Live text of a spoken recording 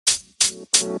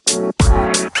What's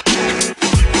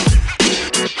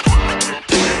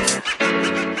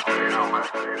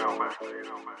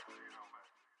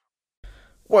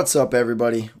up,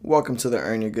 everybody? Welcome to the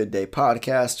Earn Your Good Day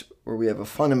podcast, where we have a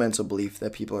fundamental belief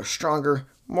that people are stronger,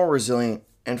 more resilient,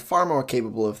 and far more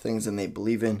capable of things than they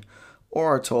believe in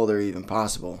or are told are even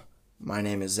possible. My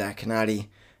name is Zach Canati,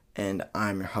 and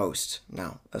I'm your host.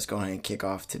 Now, let's go ahead and kick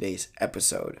off today's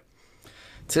episode.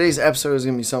 Today's episode is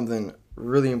going to be something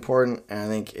really important, and I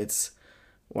think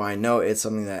I know it's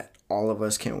something that all of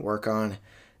us can work on,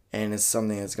 and it's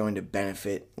something that's going to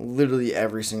benefit literally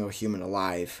every single human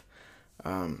alive.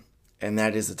 And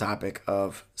that is the topic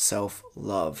of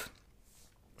self-love.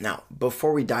 Now,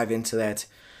 before we dive into that,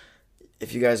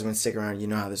 if you guys have been sticking around, you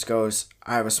know how this goes.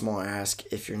 I have a small ask.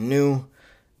 If you're new,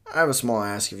 I have a small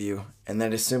ask of you, and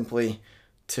that is simply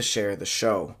to share the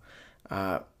show.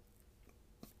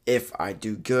 If I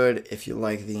do good, if you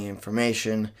like the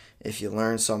information, if you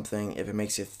learn something, if it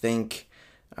makes you think,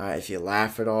 if you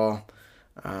laugh at all,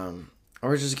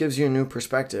 or it just gives you a new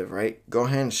perspective, right? Go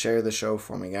ahead and share the show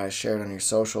for me, guys. Share it on your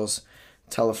socials.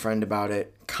 Tell a friend about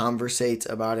it. Conversate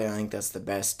about it. I think that's the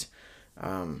best.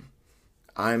 I'm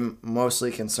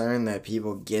mostly concerned that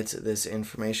people get this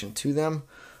information to them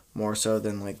more so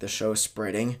than like the show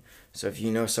spreading. So if you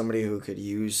know somebody who could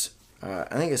use,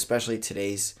 I think especially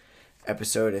today's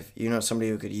episode, if you know somebody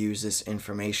who could use this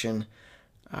information,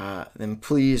 then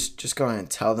please just go ahead and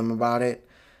tell them about it.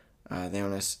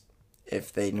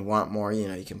 If they want more,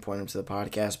 you can point them to the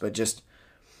podcast, but just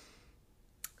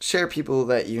share people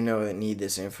that you know that need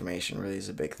this information. Really is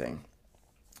a big thing.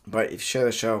 But if you share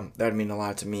the show, that would mean a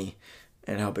lot to me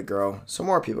and help it grow so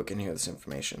more people can hear this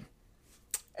information.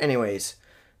 Anyways,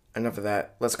 enough of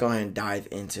that. Let's go ahead and dive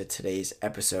into today's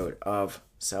episode of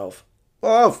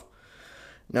self-love.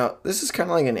 Now, this is kind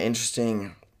of like an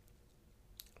interesting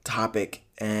topic,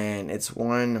 and it's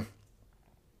one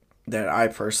that I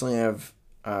personally have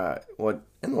in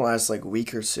the last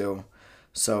week or so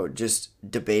just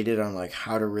debated on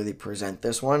how to really present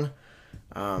this one,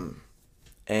 and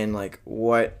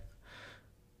what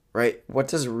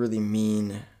does it really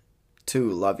mean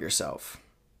to love yourself,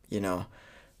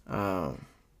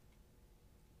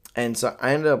 and so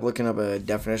I ended up looking up a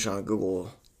definition on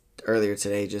Google earlier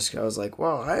today. Just I was like,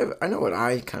 well, I know what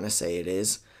I kind of say it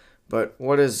is, but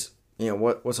what is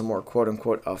what's a more quote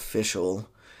unquote official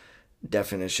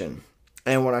definition?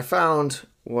 And what I found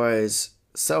was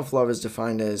self-love is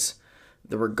defined as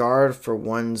the regard for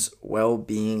one's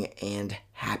well-being and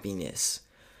happiness.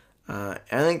 I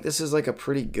think this is a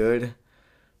pretty good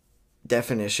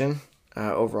definition.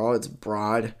 Overall, it's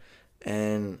broad,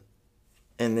 and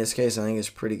in this case, I think it's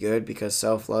pretty good because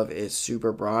self-love is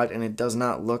super broad, and it does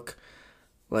not look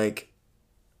like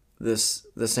the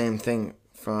same thing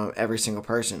from every single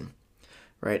person,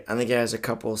 right? I think it has a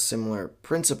couple similar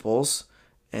principles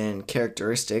and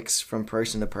characteristics from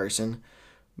person to person,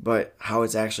 but how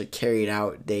it's actually carried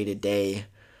out day to day,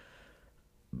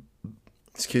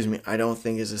 I don't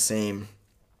think is the same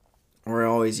or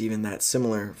always even that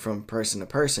similar from person to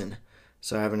person.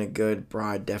 So having a good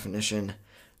broad definition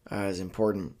is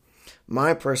important.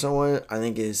 My personal one, I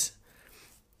think, is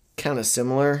kind of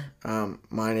similar.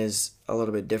 Mine is a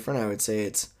little bit different. I would say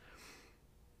it's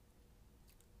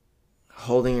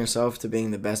holding yourself to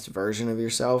being the best version of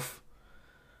yourself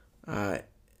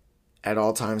at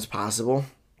all times possible.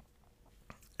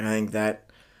 And I think that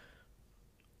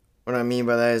what I mean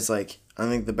by that is I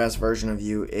think the best version of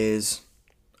you is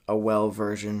a well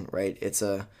version, right? It's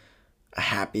a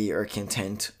happy or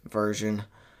content version,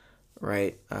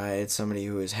 right? It's somebody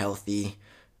who is healthy,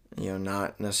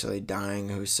 not necessarily dying,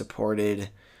 who's supported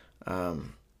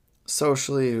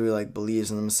socially, who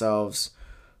believes in themselves,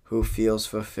 who feels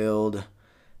fulfilled,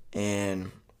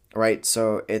 and right.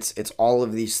 So it's all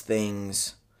of these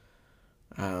things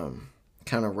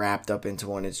kind of wrapped up into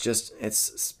one. It's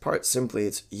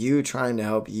you trying to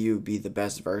help you be the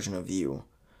best version of you,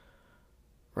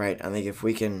 right? I think if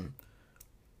we can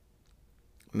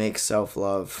make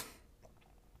self-love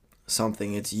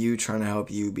something, it's you trying to help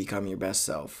you become your best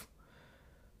self,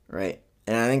 right?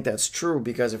 And I think that's true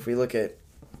because if we look at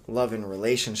love in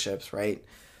relationships, right,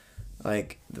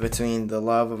 between the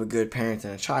love of a good parent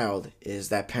and a child is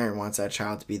that parent wants that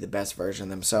child to be the best version of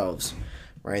themselves,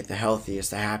 right? The healthiest,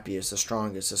 the happiest, the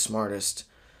strongest, the smartest,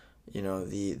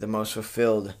 the most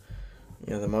fulfilled,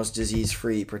 the most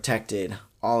disease-free, protected,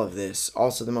 all of this.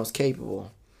 Also the most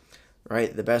capable,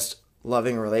 right? The best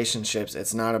loving relationships,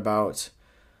 it's not about,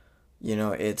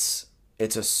 it's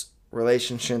a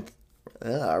relationship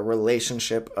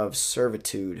of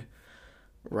servitude,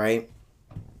 right?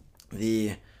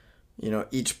 Each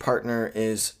partner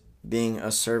is being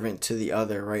a servant to the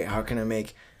other, right? How can I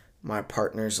make my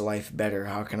partner's life better?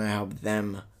 How can I help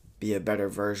them be a better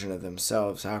version of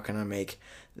themselves? How can I make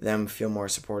them feel more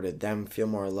supported, them feel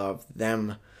more loved,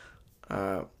 them,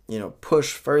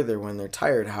 push further when they're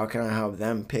tired? How can I help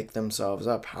them pick themselves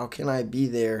up? How can I be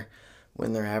there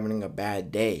when they're having a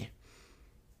bad day?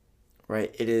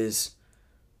 Right? It is,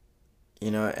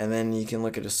 and then you can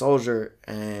look at a soldier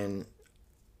and,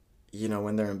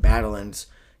 when they're in battle and it's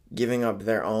giving up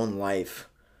their own life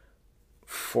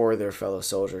for their fellow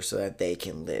soldiers so that they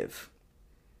can live.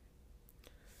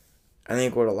 I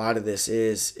think what a lot of this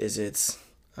is it's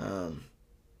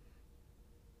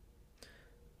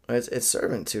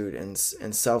servitude and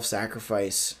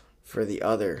self-sacrifice for the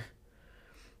other,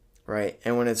 right?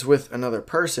 And when it's with another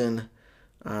person,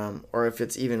 or if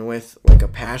it's even with like a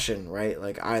passion, right?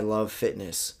 Like I love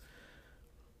fitness,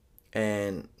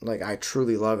 and like I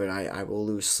truly love it. I will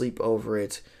lose sleep over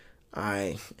it.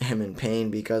 I am in pain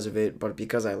because of it, but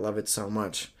because I love it so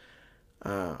much,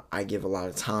 I give a lot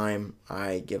of time.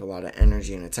 I give a lot of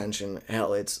energy and attention.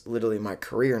 Hell, it's literally my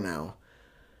career now.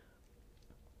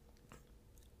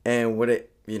 And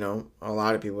a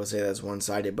lot of people say that's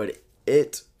one-sided, but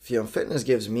fitness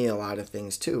gives me a lot of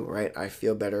things too, right? I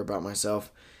feel better about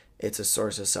myself. It's a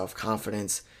source of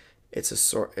self-confidence.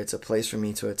 It's a place for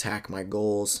me to attack my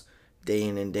goals day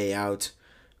in and day out,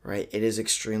 right? It is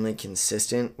extremely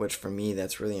consistent, which for me,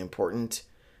 that's really important.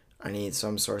 I need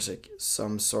some source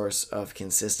of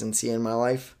consistency in my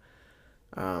life.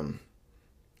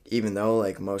 Even though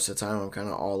like most of the time I'm kind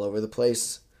of all over the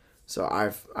place. So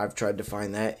I've tried to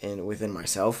find that within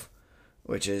myself,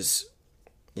 which is,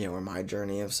 where my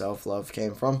journey of self-love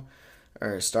came from,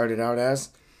 or started out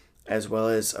as well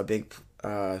as a big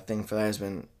thing for that has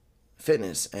been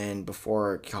fitness. And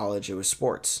before college, it was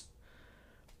sports,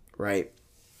 right?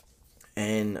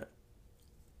 And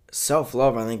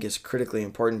self-love, I think, is critically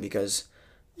important because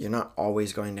you're not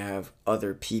always going to have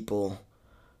other people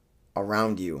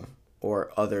around you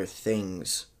or other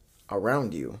things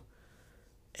around you.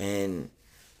 And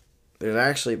there's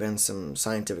actually been some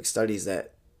scientific studies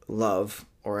that love,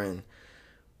 or in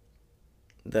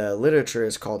the literature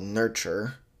is called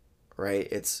nurture, right?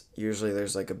 It's usually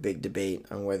there's like a big debate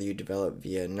on whether you develop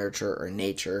via nurture or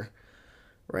nature,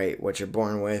 right? What you're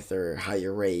born with or how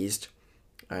you're raised.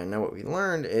 Now what we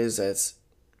learned is that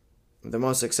the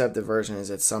most accepted version is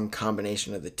it's some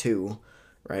combination of the two,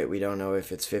 right? We don't know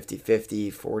if it's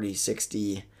 50-50,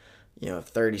 40-60,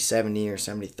 30-70 or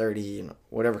 70-30,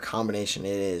 whatever combination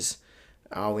it is.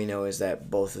 All we know is that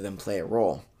both of them play a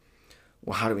role.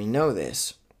 Well, how do we know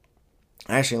this?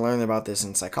 I actually learned about this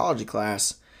in psychology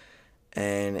class,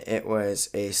 and it was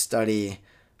a study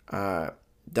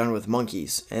done with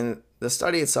monkeys. And the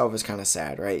study itself is kind of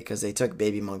sad, right? Because they took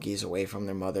baby monkeys away from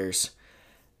their mothers,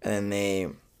 and they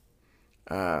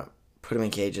put them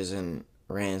in cages and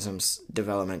ran some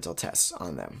developmental tests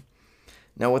on them.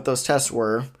 Now, what those tests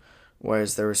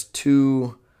was there was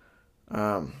two,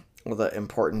 the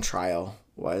important trial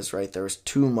was, right, there was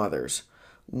two mothers.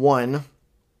 One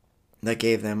that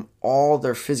gave them all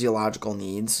their physiological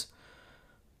needs.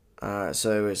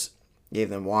 So gave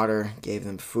them water, gave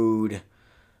them food,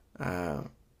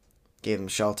 gave them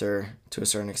shelter to a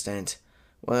certain extent.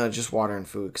 Well, just water and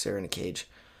food because they were in a cage.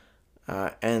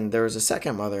 And there was a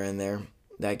second mother in there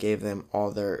that gave them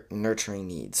all their nurturing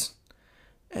needs.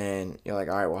 And you're like,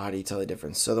 all right, well, how do you tell the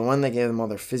difference? So the one that gave them all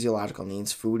their physiological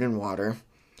needs, food and water,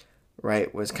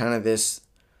 right, was kind of this,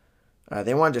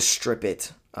 they wanted to strip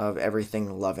it of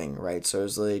everything loving, right? So it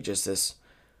was literally just this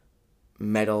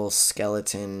metal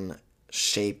skeleton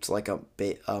shaped like a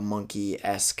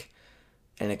monkey-esque,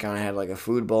 and it kind of had like a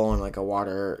food bowl and like a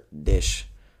water dish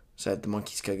so that the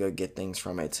monkeys could go get things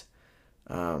from it.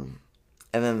 And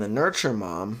then the nurture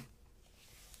mom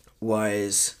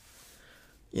was,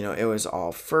 it was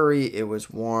all furry, it was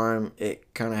warm,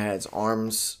 it kind of had its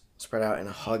arms spread out in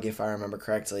a hug, if I remember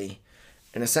correctly.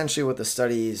 And essentially what the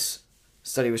study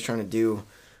was trying to do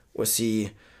was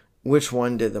see which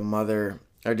one did the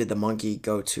monkey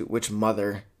go to, which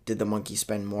mother did the monkey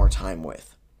spend more time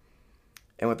with.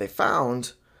 And what they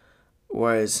found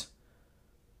was,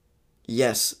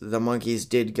 yes, the monkeys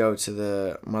did go to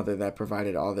the mother that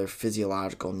provided all their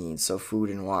physiological needs, so food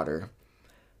and water.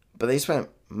 But they spent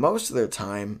most of their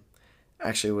time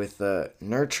actually with the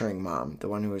nurturing mom, the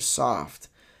one who was soft.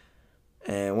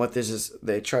 And what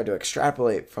they tried to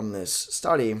extrapolate from this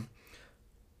study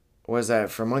was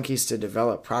that for monkeys to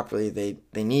develop properly,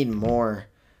 they need more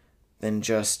than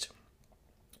just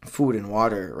food and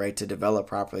water, right? To develop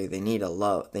properly, they need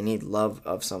love. They need love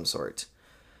of some sort.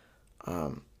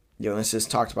 This is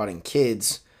talked about in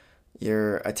kids,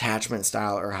 your attachment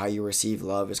style or how you receive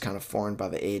love is kind of formed by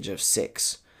the age of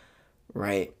 6,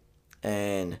 right?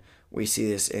 And we see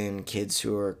this in kids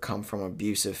who are come from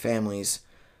abusive families.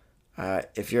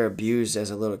 If you're abused as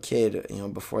a little kid,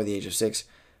 before the age of 6,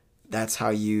 that's how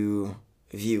you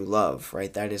view love,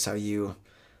 right? That is how you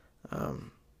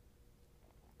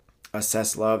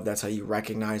assess love. That's how you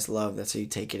recognize love. That's how you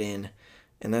take it in,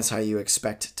 and that's how you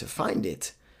expect to find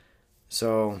it.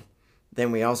 So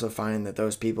then we also find that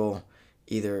those people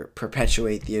either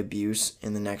perpetuate the abuse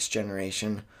in the next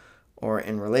generation, or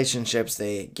in relationships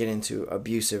they get into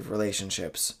abusive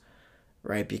relationships,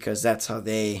 right? Because that's how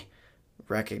they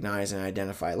recognize and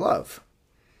identify love.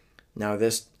 Now,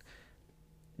 this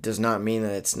does not mean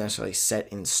that it's necessarily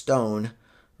set in stone,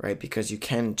 right? Because you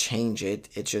can change it.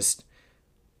 It just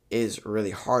is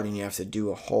really hard, and you have to do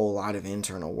a whole lot of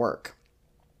internal work.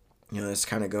 This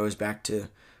kind of goes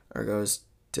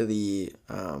to the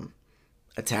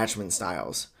attachment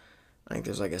styles. I think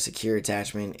there's like a secure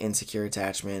attachment, insecure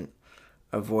attachment,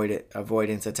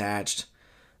 avoidance attached,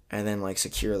 and then like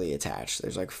securely attached.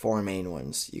 There's like 4 main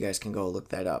ones. You guys can go look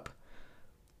that up.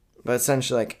 But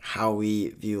essentially, like how we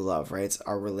view love, right? It's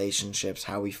our relationships,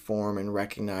 how we form and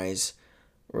recognize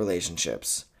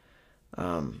relationships.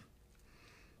 And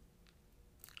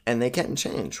they can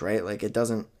change, right? Like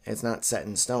it's not set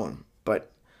in stone.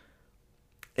 But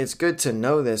it's good to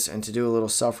know this and to do a little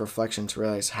self-reflection to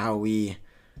realize how we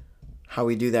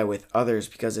do that with others,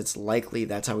 because it's likely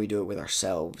that's how we do it with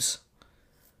ourselves,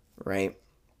 right?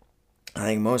 I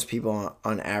think most people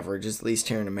on average, at least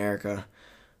here in America,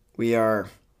 we are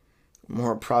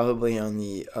more probably on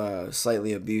the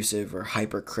slightly abusive or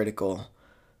hypercritical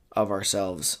of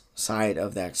ourselves side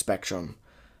of that spectrum.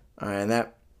 And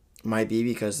that might be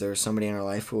because there's somebody in our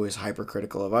life who is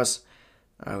hypercritical of us.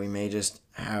 We may just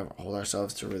hold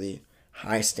ourselves to a really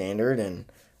high standard and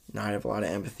not have a lot of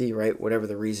empathy, right? Whatever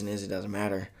the reason is, it doesn't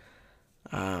matter.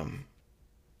 But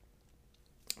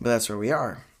that's where we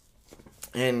are.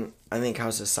 And I think how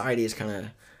society has kind of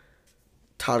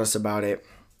taught us about it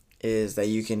is that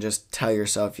you can just tell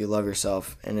yourself you love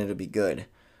yourself and it'll be good,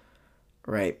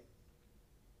 right?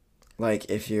 Like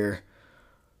if you're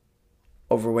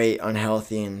overweight,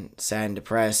 unhealthy, and sad and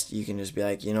depressed, you can just be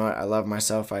like, you know what, I love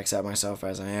myself, I accept myself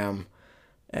as I am,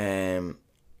 and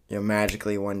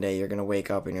magically one day you're going to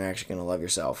wake up and you're actually going to love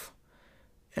yourself.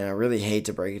 And I really hate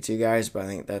to break it to you guys, but I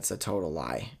think that's a total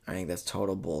lie. I think that's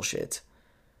total bullshit.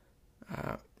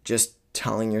 Just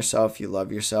telling yourself you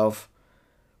love yourself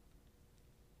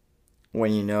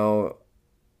when you know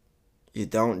you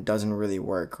don't doesn't really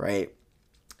work, right?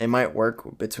 It might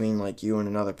work between like you and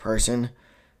another person,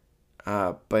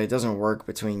 but it doesn't work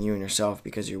between you and yourself,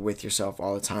 because you're with yourself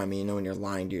all the time and when you're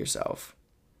lying to yourself.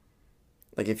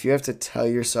 Like if you have to tell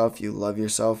yourself you love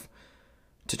yourself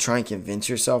to try and convince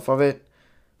yourself of it,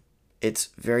 it's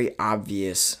very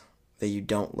obvious that you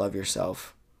don't love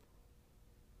yourself,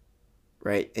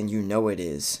 right? And it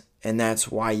is. And that's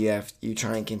why you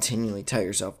try and continually tell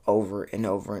yourself over and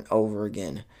over and over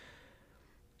again.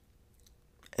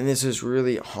 And this is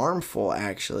really harmful,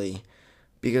 actually,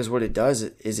 because what it does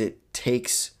is it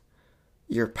takes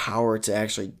your power to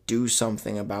actually do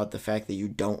something about the fact that you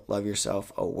don't love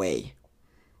yourself away.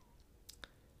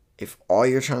 If all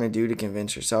you're trying to do to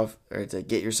convince yourself or to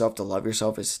get yourself to love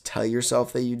yourself is tell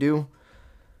yourself that you do,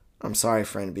 I'm sorry,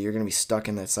 friend, but you're going to be stuck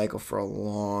in that cycle for a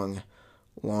long,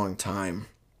 long time.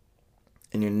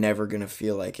 And you're never going to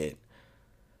feel like it,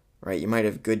 right? You might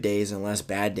have good days and less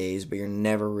bad days, but you're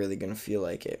never really going to feel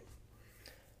like it.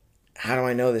 How do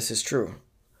I know this is true?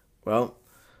 Well,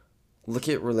 look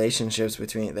at relationships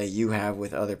that you have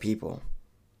with other people.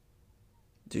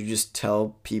 Do you just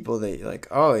tell people that you're like,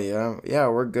 oh yeah,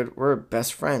 we're good, we're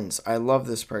best friends, I love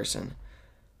this person,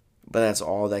 but that's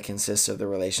all that consists of the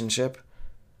relationship,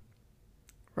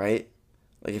 right?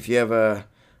 Like if you have a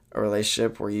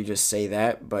relationship where you just say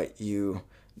that, but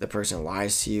the person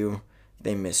lies to you,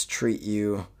 they mistreat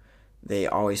you, they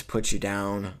always put you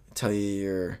down, tell you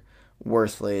you're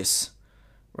worthless,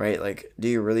 right? Like, do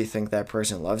you really think that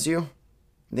person loves you?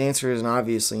 The answer is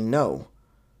obviously no,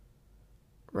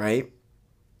 right?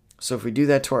 So if we do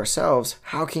that to ourselves,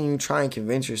 how can you try and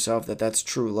convince yourself that that's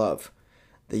true love,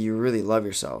 that you really love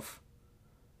yourself?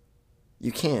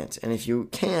 You can't. And if you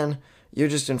can, you're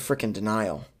just in freaking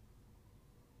denial.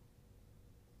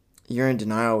 You're in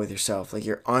denial with yourself. Like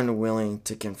you're unwilling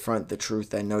to confront the truth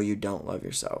that no, you don't love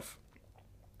yourself.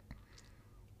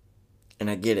 And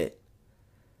I get it.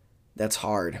 That's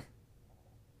hard.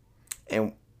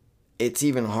 And it's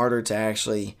even harder to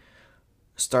actually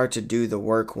start to do the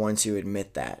work once you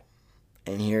admit that.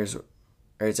 And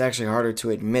it's actually harder to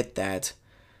admit that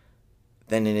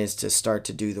than it is to start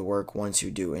to do the work once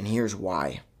you do. And here's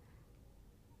why.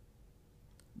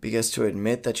 Because to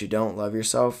admit that you don't love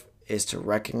yourself is to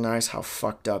recognize how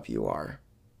fucked up you are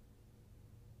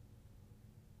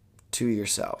to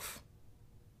yourself.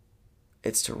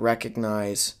 It's to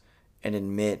recognize and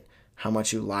admit how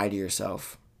much you lie to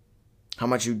yourself, how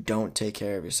much you don't take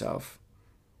care of yourself,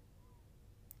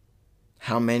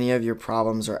 how many of your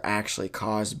problems are actually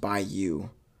caused by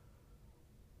you,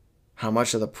 how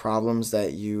much of the problems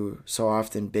that you so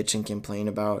often bitch and complain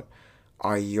about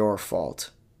are your fault,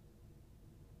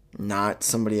 not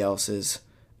somebody else's,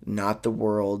 not the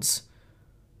world's,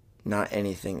 not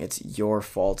anything. It's your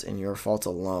fault and your fault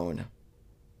alone.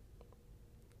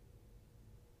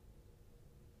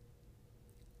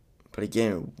 But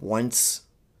again, once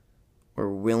we're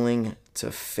willing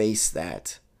to face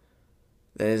that,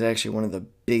 that is actually one of the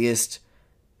biggest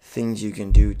things you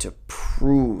can do to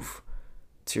prove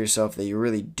to yourself that you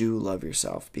really do love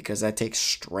yourself, because that takes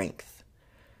strength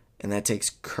and that takes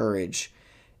courage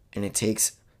and it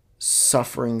takes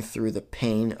suffering through the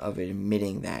pain of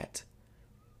admitting that.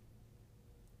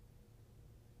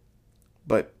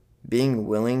 But being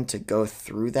willing to go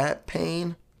through that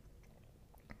pain,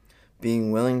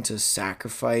 being willing to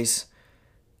sacrifice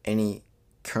any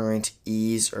current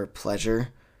ease or pleasure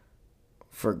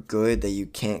for good that you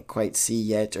can't quite see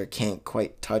yet or can't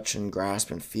quite touch and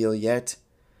grasp and feel yet,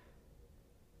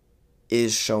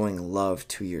 is showing love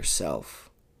to yourself.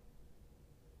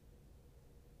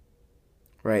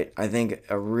 Right? I think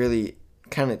a really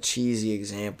kind of cheesy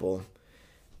example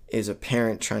is a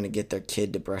parent trying to get their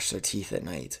kid to brush their teeth at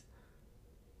night.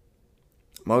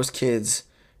 Most kids,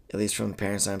 at least from the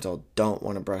parents I'm told, don't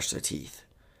want to brush their teeth.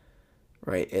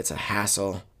 Right? It's a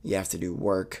hassle. You have to do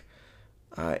work.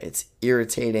 It's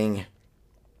irritating.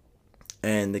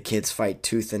 And the kids fight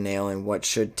tooth and nail in what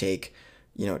should take,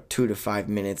 2 to 5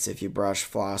 minutes if you brush,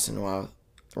 floss, and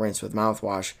rinse with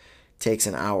mouthwash, takes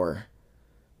an hour.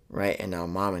 Right? And now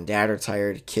mom and dad are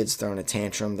tired. Kids throwing a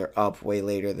tantrum. They're up way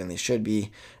later than they should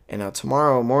be. And now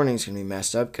tomorrow morning's going to be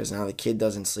messed up because now the kid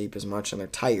doesn't sleep as much and they're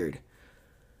tired.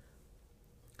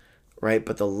 Right?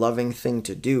 But the loving thing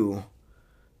to do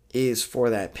is for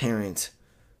that parent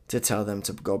to tell them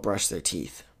to go brush their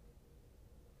teeth.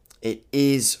 It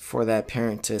is for that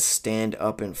parent to stand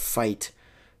up and fight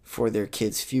for their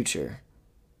kid's future.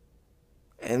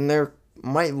 And there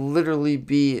might literally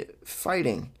be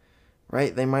fighting,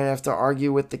 right? They might have to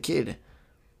argue with the kid.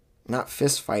 Not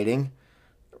fist fighting,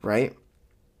 right?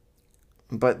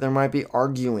 But there might be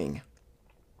arguing.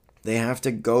 They have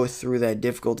to go through that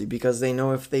difficulty because they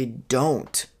know if they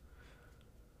don't,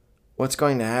 what's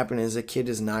going to happen is a kid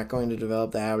is not going to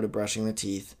develop the habit of brushing their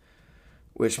teeth,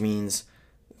 which means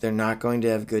they're not going to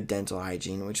have good dental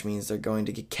hygiene, which means they're going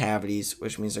to get cavities,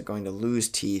 which means they're going to lose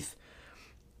teeth,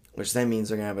 which then means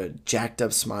they're going to have a jacked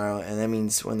up smile, and that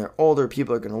means when they're older,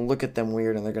 people are going to look at them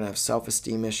weird and they're going to have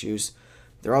self-esteem issues.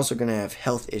 They're also going to have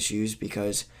health issues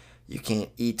because you can't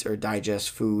eat or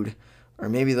digest food, or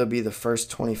maybe they'll be the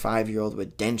first 25-year-old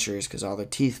with dentures because all their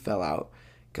teeth fell out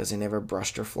because they never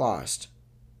brushed or flossed.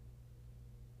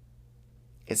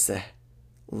 It's the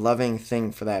loving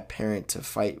thing for that parent to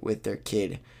fight with their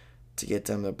kid to get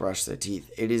them to brush their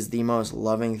teeth. It is the most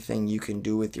loving thing you can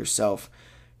do with yourself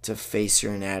to face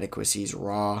your inadequacies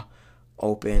raw,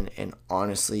 open, and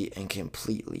honestly and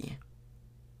completely.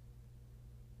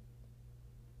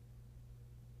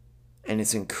 And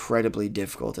it's incredibly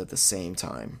difficult at the same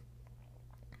time.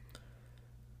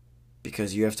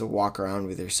 Because you have to walk around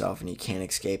with yourself and you can't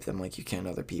escape them like you can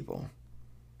other people.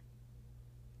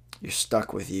 You're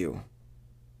stuck with you.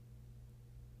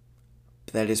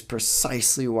 But that is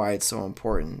precisely why it's so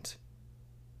important.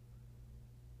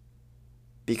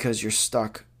 Because you're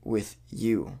stuck with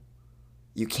you.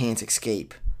 You can't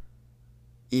escape.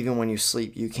 Even when you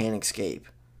sleep, you can't escape.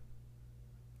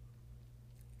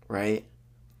 Right?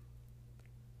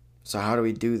 So how do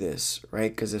we do this,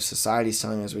 right? Because if society's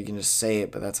telling us we can just say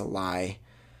it, but that's a lie.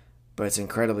 But it's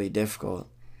incredibly difficult,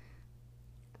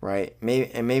 right?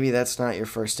 Maybe that's not your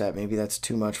first step. Maybe that's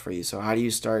too much for you. So how do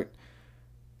you start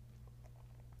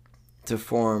to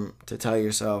tell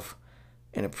yourself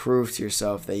and to prove to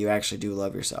yourself that you actually do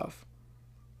love yourself?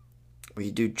 Well,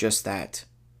 you do just that.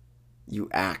 You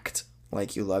act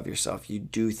like you love yourself. You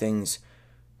do things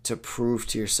to prove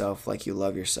to yourself like you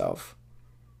love yourself.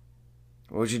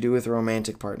 What would you do with a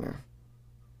romantic partner?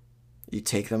 You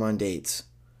take them on dates.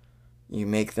 You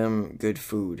make them good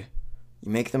food.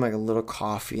 You make them like a little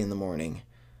coffee in the morning,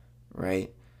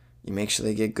 right? You make sure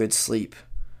they get good sleep.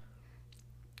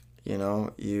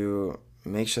 You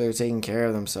make sure they're taking care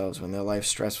of themselves when their life's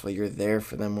stressful. You're there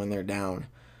for them when they're down.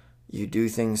 You do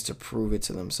things to prove it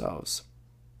to themselves.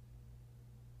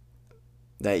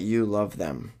 that you love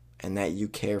them and that you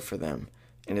care for them.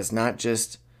 And it's not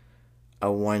just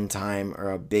a one time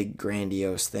or a big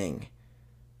grandiose thing,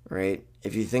 right?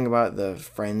 If you think about the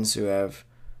friends who have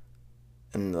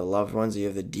and the loved ones you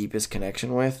have the deepest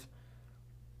connection with,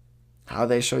 how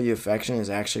they show you affection is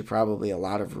actually probably a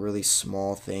lot of really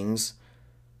small things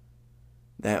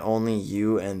that only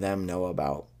you and them know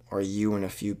about, or you and a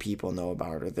few people know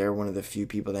about, or they're one of the few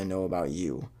people that know about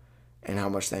you and how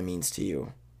much that means to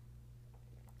you,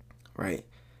 right?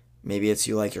 Maybe it's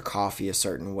you like your coffee a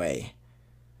certain way,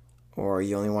 or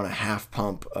you only want a half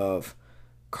pump of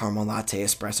caramel latte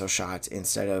espresso shots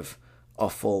instead of a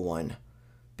full one,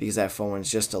 because that full one's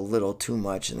just a little too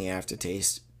much and the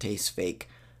aftertaste tastes fake,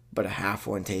 but a half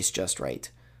one tastes just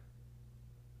right,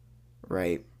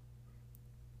 right?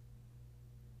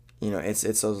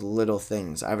 It's those little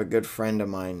things. I have a good friend of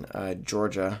mine,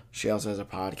 Georgia. She also has a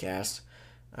podcast.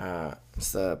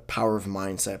 It's the Power of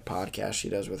Mindset podcast she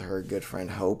does with her good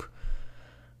friend Hope.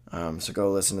 So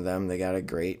go listen to them. They got a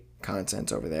great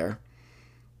content over there.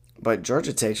 But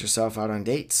Georgia takes herself out on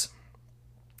dates,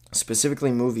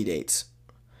 specifically movie dates,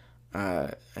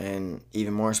 and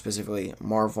even more specifically,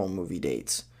 Marvel movie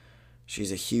dates.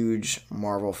 She's a huge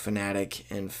Marvel fanatic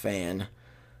and fan,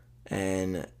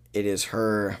 and it is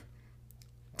her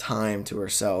time to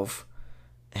herself,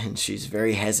 and she's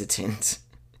very hesitant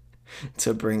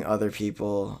to bring other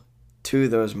people to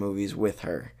those movies with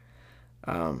her.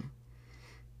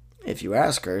 If you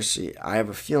ask her, I have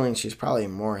a feeling she's probably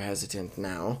more hesitant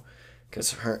now,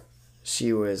 because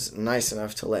she was nice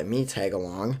enough to let me tag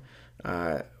along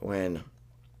when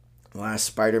the last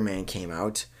Spider-Man came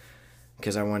out,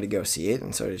 because I wanted to go see it,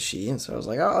 and so did she, and so I was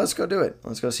like, oh, let's go do it.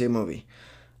 Let's go see a movie,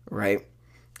 right?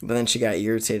 But then she got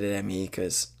irritated at me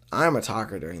because I'm a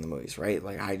talker during the movies, right?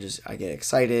 Like, I get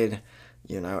excited.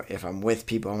 If I'm with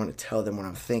people, I want to tell them what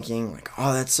I'm thinking. Like,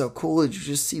 oh, that's so cool. Did you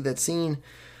just see that scene?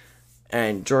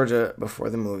 And Georgia,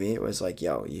 before the movie, was like,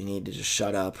 yo, you need to just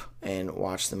shut up and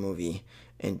watch the movie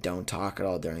and don't talk at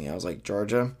all during it. I was like,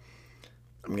 Georgia,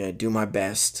 I'm going to do my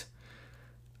best,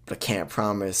 but I can't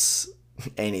promise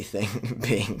anything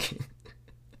big.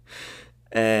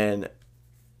 And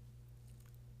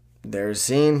there's a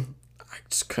scene, I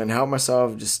just couldn't help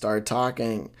myself, just started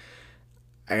talking.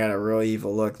 I got a real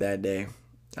evil look that day.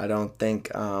 I don't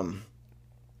think, well,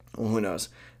 who knows?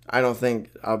 I don't think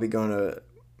I'll be going to,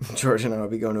 George and I will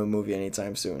be going to a movie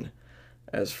anytime soon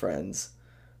as friends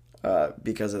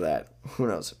because of that. Who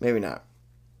knows? Maybe not.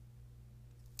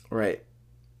 Right.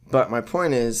 But my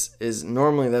point is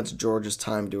normally that's George's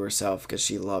time to herself because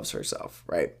she loves herself,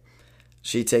 right?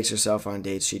 She takes herself on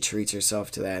dates. She treats herself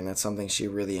to that, and that's something she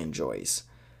really enjoys.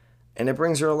 And it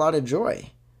brings her a lot of joy,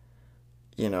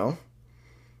 you know?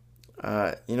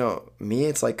 Me,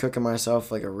 it's like cooking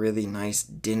myself like a really nice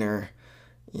dinner.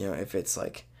 If it's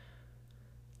like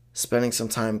spending some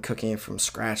time cooking it from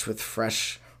scratch with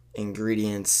fresh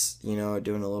ingredients, doing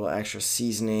a little extra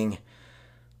seasoning,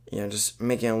 just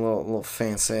making a little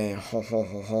fancy,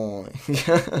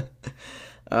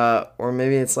 or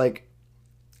maybe it's like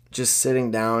just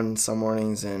sitting down some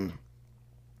mornings and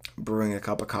brewing a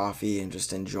cup of coffee and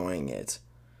just enjoying it,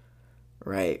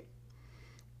 right?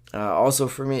 Also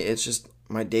for me, it's just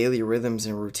my daily rhythms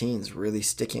and routines, really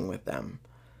sticking with them,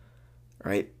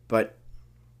 right? But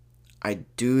I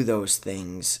do those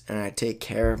things and I take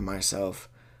care of myself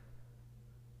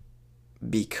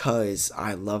because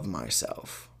I love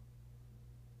myself,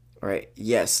 right?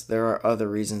 Yes, there are other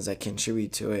reasons that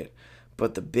contribute to it,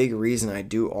 but the big reason I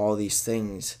do all these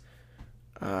things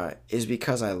is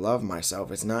because I love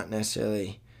myself. It's not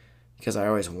necessarily because I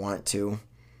always want to.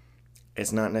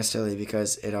 It's not necessarily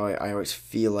because I always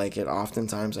feel like it.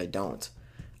 Oftentimes I don't.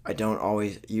 I don't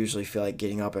always usually feel like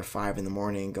getting up at 5 in the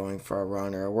morning and going for a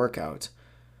run or a workout,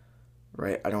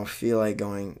 right? I don't feel like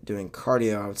doing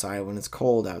cardio outside when it's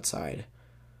cold outside,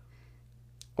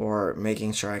 or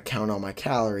making sure I count all my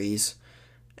calories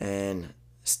and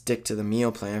stick to the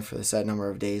meal plan for the set number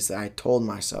of days that I told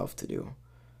myself to do,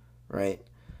 right?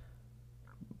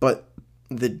 But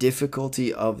the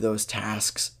difficulty of those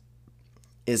tasks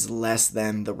is less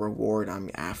than the reward I'm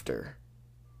after,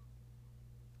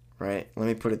 right? Let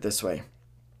me put it this way.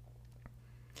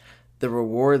 The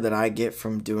reward that I get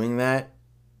from doing that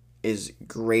is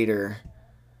greater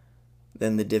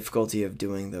than the difficulty of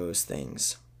doing those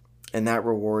things. And that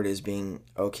reward is being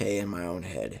okay in my own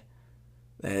head.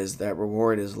 That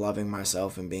reward is loving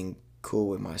myself and being cool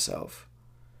with myself.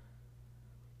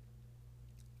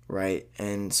 Right?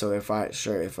 And so if I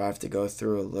have to go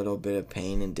through a little bit of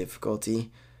pain and difficulty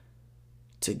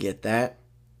to get that,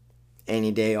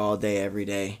 any day, all day, every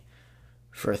day,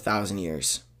 for 1,000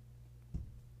 years,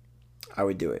 I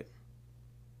would do it.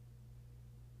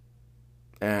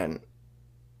 And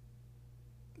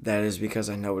that is because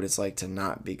I know what it's like to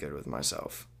not be good with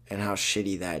myself and how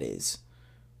shitty that is.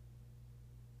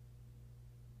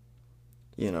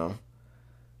 You know?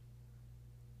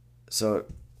 So,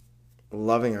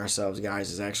 loving ourselves,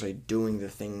 guys, is actually doing the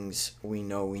things we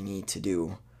know we need to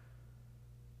do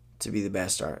to be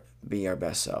be our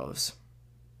best selves.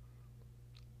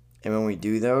 And when we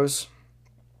do those,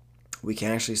 we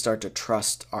can actually start to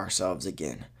trust ourselves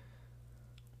again.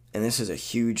 And this is a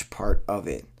huge part of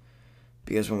it.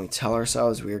 Because when we tell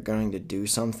ourselves we are going to do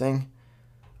something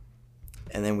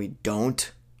and then we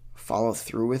don't follow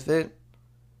through with it,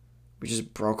 we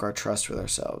just broke our trust with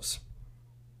ourselves.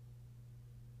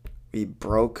 We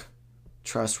broke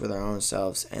trust with our own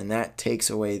selves, and that takes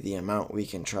away the amount we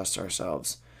can trust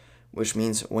ourselves. Which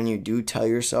means when you do tell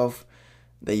yourself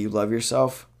that you love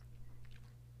yourself,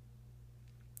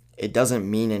 it doesn't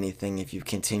mean anything if you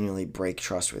continually break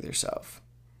trust with yourself.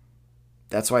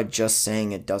 That's why just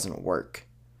saying it doesn't work.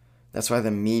 That's why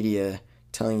the media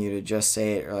telling you to just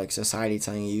say it, or like society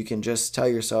telling you can just tell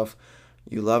yourself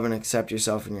you love and accept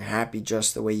yourself and you're happy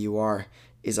just the way you are,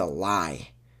 is a lie.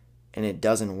 And it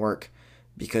doesn't work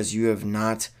because you have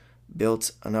not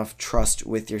built enough trust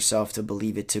with yourself to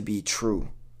believe it to be true.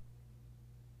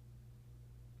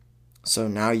 So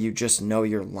now you just know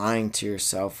you're lying to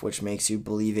yourself, which makes you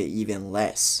believe it even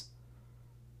less.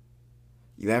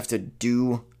 You have to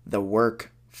do the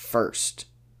work first.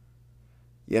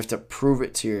 You have to prove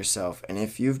it to yourself. And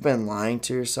if you've been lying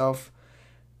to yourself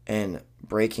and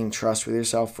breaking trust with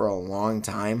yourself for a long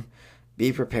time,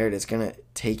 be prepared. It's going to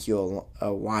take you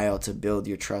a while to build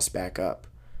your trust back up.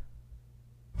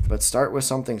 But start with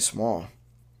something small.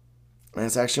 And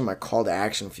that's actually my call to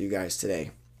action for you guys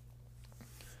today.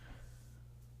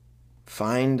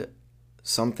 Find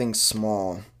something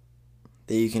small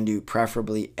that you can do,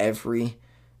 preferably every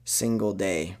single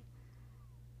day,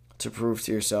 to prove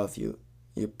to yourself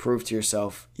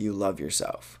you love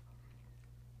yourself.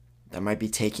 That might be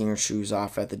taking your shoes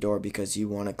off at the door because you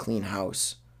want a clean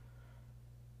house.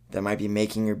 That might be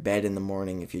making your bed in the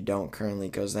morning if you don't currently,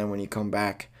 because then when you come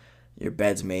back, your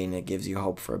bed's made and it gives you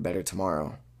hope for a better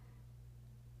tomorrow.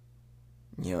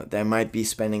 That might be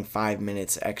spending 5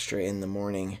 minutes extra in the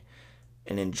morning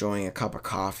and enjoying a cup of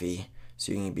coffee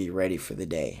so you can be ready for the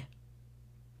day.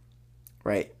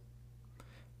 Right?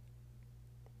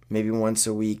 Maybe once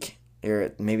a week,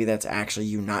 or maybe that's actually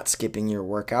you not skipping your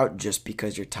workout just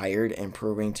because you're tired and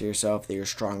proving to yourself that you're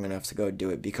strong enough to go do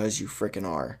it, because you freaking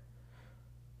are.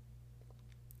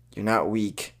 You're not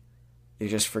weak. You're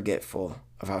just forgetful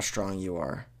of how strong you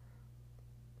are.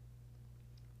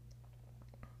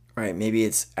 Right? Maybe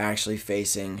it's actually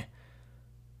facing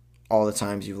all the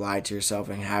times you've lied to yourself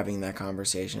and having that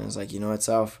conversation. It's like, you know what,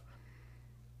 self?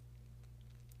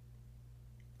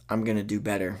 I'm going to do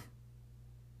better.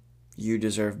 You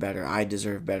deserve better. I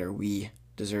deserve better. We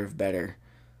deserve better.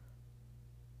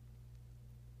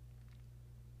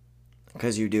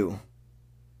 Because you do.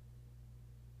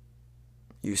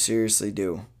 You seriously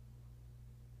do.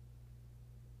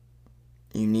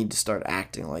 You need to start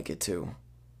acting like it too.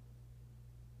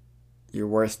 You're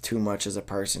worth too much as a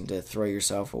person to throw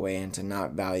yourself away and to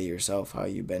not value yourself how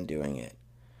you've been doing it.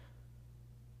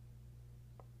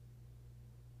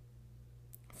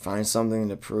 Find something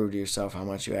to prove to yourself how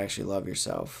much you actually love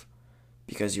yourself,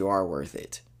 because you are worth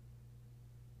it.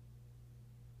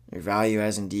 Your value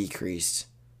hasn't decreased.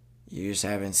 You just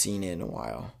haven't seen it in a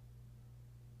while.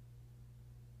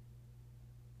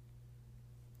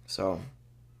 So,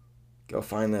 go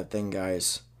find that thing,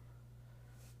 guys.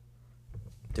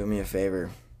 Do me a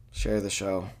favor. Share the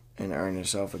show and earn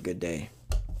yourself a good day.